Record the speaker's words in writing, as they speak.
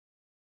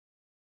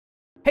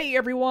Hey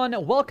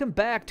everyone, welcome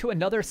back to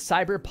another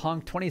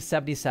Cyberpunk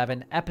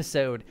 2077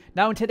 episode.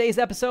 Now in today's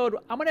episode,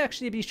 I'm going to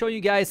actually be showing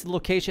you guys the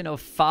location of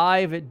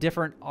 5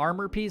 different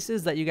armor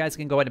pieces that you guys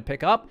can go ahead and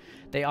pick up.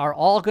 They are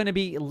all going to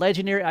be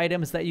legendary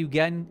items that you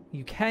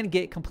can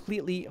get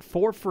completely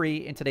for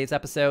free in today's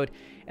episode.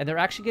 And they're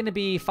actually going to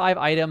be 5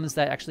 items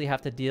that actually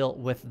have to deal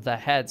with the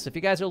head. So if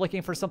you guys are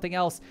looking for something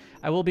else,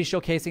 I will be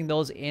showcasing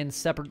those in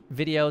separate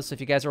videos. So if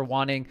you guys are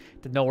wanting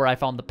to know where I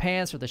found the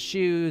pants or the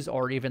shoes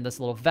or even this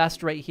little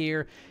vest right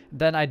here,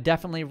 then I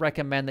definitely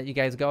recommend that you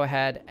guys go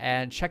ahead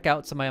and check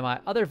out some of my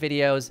other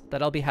videos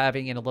that I'll be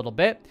having in a little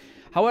bit.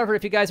 However,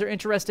 if you guys are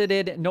interested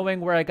in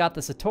knowing where I got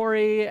the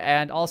Satori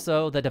and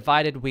also the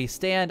Divided We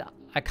Stand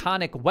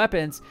iconic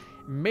weapons,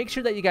 make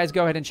sure that you guys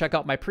go ahead and check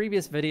out my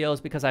previous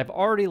videos because I've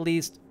already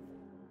released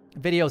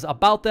videos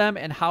about them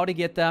and how to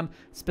get them,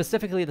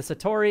 specifically the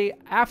Satori,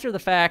 after the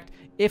fact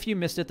if you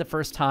missed it the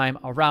first time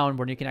around,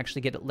 when you can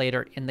actually get it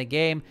later in the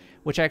game,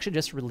 which I actually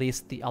just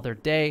released the other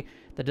day.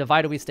 The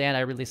Divided We Stand I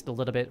released a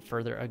little bit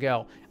further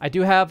ago. I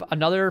do have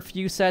another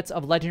few sets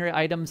of legendary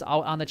items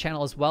out on the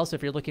channel as well, so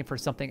if you're looking for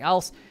something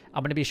else,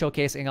 I'm going to be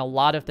showcasing a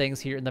lot of things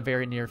here in the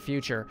very near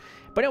future.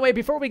 But anyway,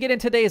 before we get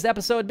into today's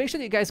episode, make sure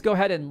that you guys go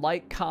ahead and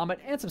like, comment,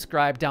 and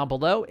subscribe down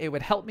below. It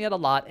would help me out a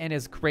lot and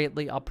is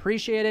greatly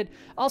appreciated.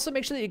 Also,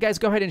 make sure that you guys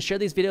go ahead and share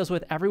these videos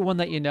with everyone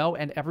that you know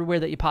and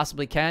everywhere that you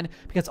possibly can,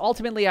 because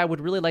ultimately I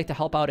would really like to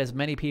help out as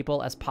many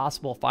people as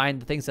possible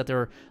find the things that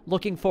they're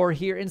looking for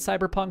here in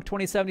Cyberpunk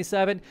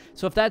 2077.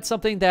 So if that's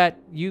something that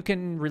you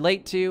can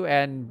relate to,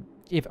 and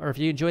if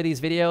you enjoy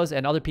these videos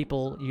and other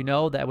people you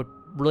know that would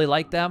really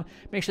like them,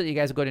 make sure that you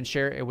guys go ahead and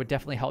share. It would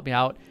definitely help me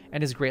out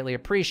and is greatly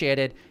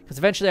appreciated, because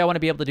eventually I want to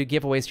be able to do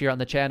giveaways here on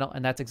the channel,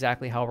 and that's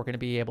exactly how we're going to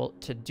be able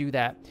to do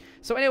that.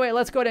 So anyway,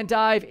 let's go ahead and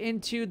dive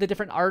into the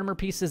different armor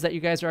pieces that you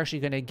guys are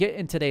actually going to get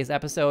in today's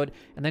episode,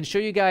 and then show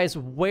you guys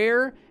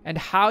where and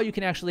how you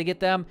can actually get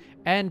them,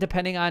 and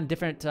depending on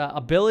different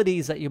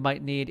abilities that you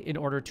might need in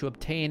order to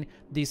obtain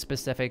these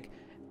specific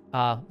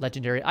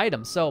legendary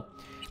items. So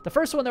the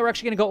first one that we're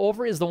actually going to go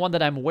over is the one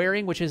that I'm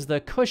wearing, which is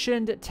the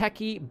cushioned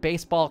techie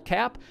baseball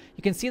cap.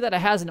 You can see that it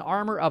has an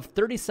armor of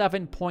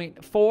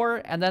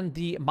 37.4, and then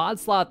the mod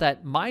slot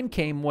that mine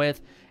came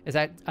with is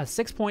at a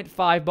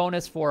 6.5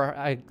 bonus for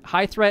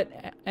high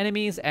threat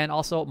enemies and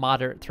also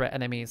moderate threat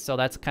enemies. So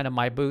that's kind of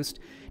my boost.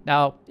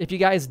 Now, if you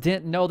guys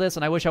didn't know this,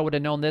 and I wish I would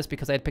have known this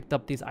because I had picked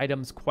up these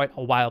items quite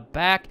a while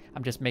back,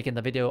 I'm just making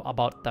the video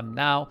about them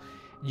now.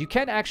 You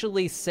can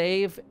actually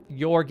save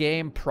your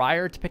game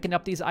prior to picking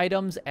up these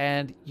items,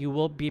 and you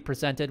will be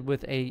presented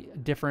with a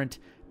different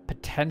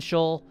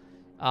potential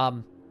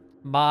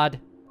mod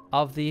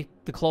of the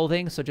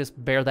clothing. So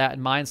just bear that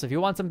in mind. So if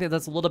you want something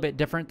that's a little bit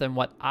different than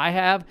what I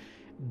have,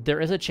 there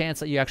is a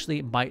chance that you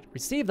actually might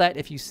receive that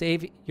if you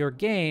save your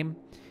game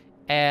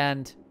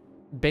and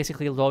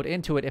basically load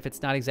into it if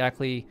it's not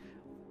exactly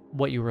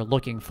what you were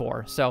looking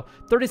for. So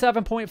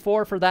 37.4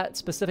 for that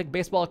specific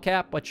baseball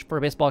cap, which for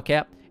a baseball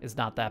cap is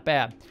not that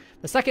bad.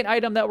 The second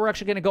item that we're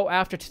actually going to go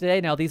after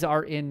today, now these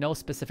are in no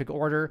specific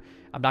order.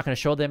 I'm not going to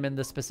show them in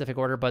the specific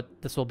order,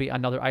 but this will be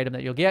another item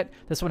that you'll get.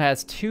 This one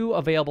has 2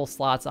 available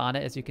slots on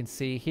it, as you can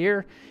see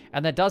here.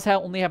 And that does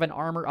only have an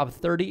armor of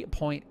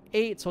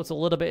 30.8, so it's a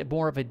little bit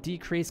more of a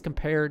decrease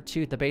compared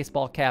to the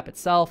baseball cap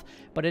itself.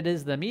 But it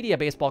is the media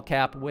baseball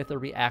cap with a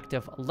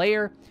reactive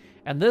layer.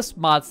 And this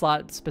mod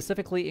slot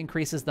specifically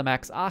increases the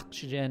max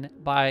oxygen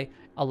by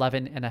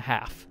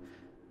 11.5.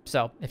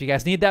 So if you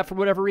guys need that for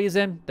whatever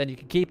reason, then you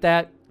can keep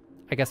that.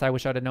 I guess I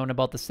wish I'd have known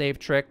about the save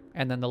trick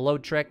and then the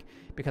load trick,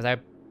 because I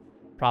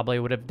probably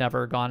would have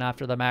never gone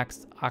after the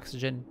max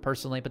oxygen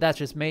personally, but that's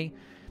just me.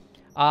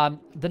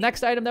 The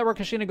next item that we're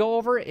actually going to go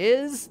over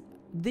is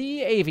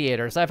the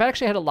aviators. I've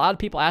actually had a lot of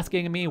people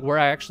asking me where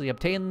I actually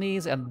obtain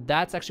these, and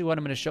that's actually what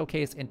I'm going to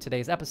showcase in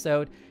today's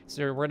episode.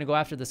 So we're going to go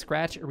after the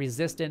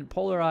scratch-resistant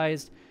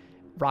polarized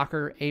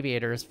rocker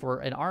aviators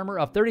for an armor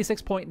of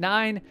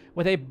 36.9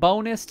 with a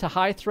bonus to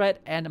high threat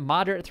and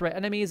moderate threat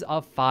enemies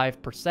of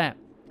 5%.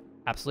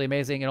 Absolutely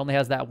amazing. It only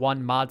has that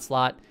 1 mod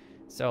slot,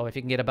 so if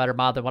you can get a better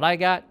mod than what I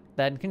got,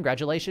 then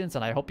congratulations,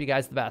 and I hope you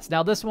guys the best.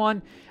 Now this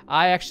one,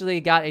 I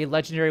actually got a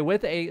legendary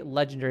with a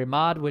legendary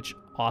mod, which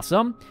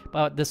awesome.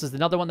 But this is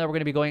another one that we're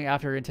going to be going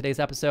after in today's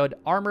episode.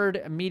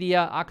 Armored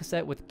media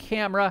Akaset with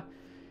camera,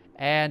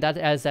 and that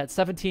is at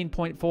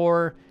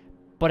 17.4,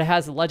 but it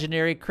has a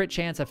legendary crit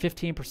chance of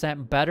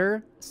 15%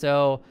 better.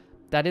 So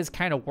that is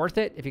kind of worth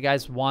it if you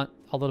guys want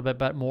a little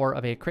bit more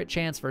of a crit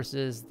chance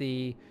versus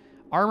the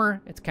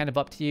armor. It's kind of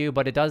up to you,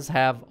 but it does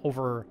have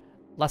over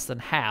less than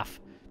half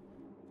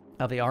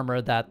of the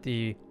armor that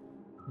the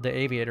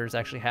aviators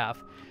actually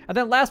have. And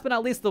then last but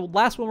not least, the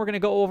last one we're going to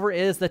go over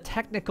is the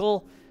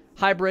technical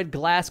hybrid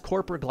glass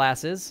corporate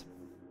glasses,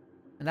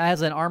 and that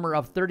has an armor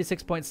of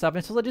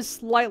 36.7, so it is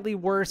slightly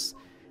worse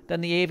than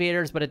the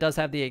aviators, but it does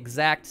have the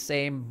exact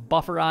same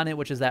buffer on it,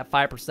 which is that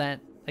 5%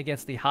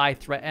 against the high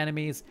threat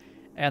enemies,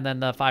 and then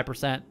the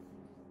 5%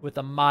 with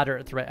the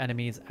moderate threat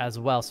enemies as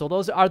well. So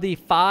those are the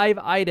 5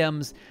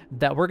 items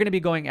that we're going to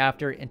be going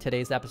after in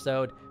today's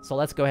episode. So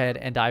let's go ahead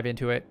and dive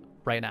into it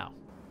right now.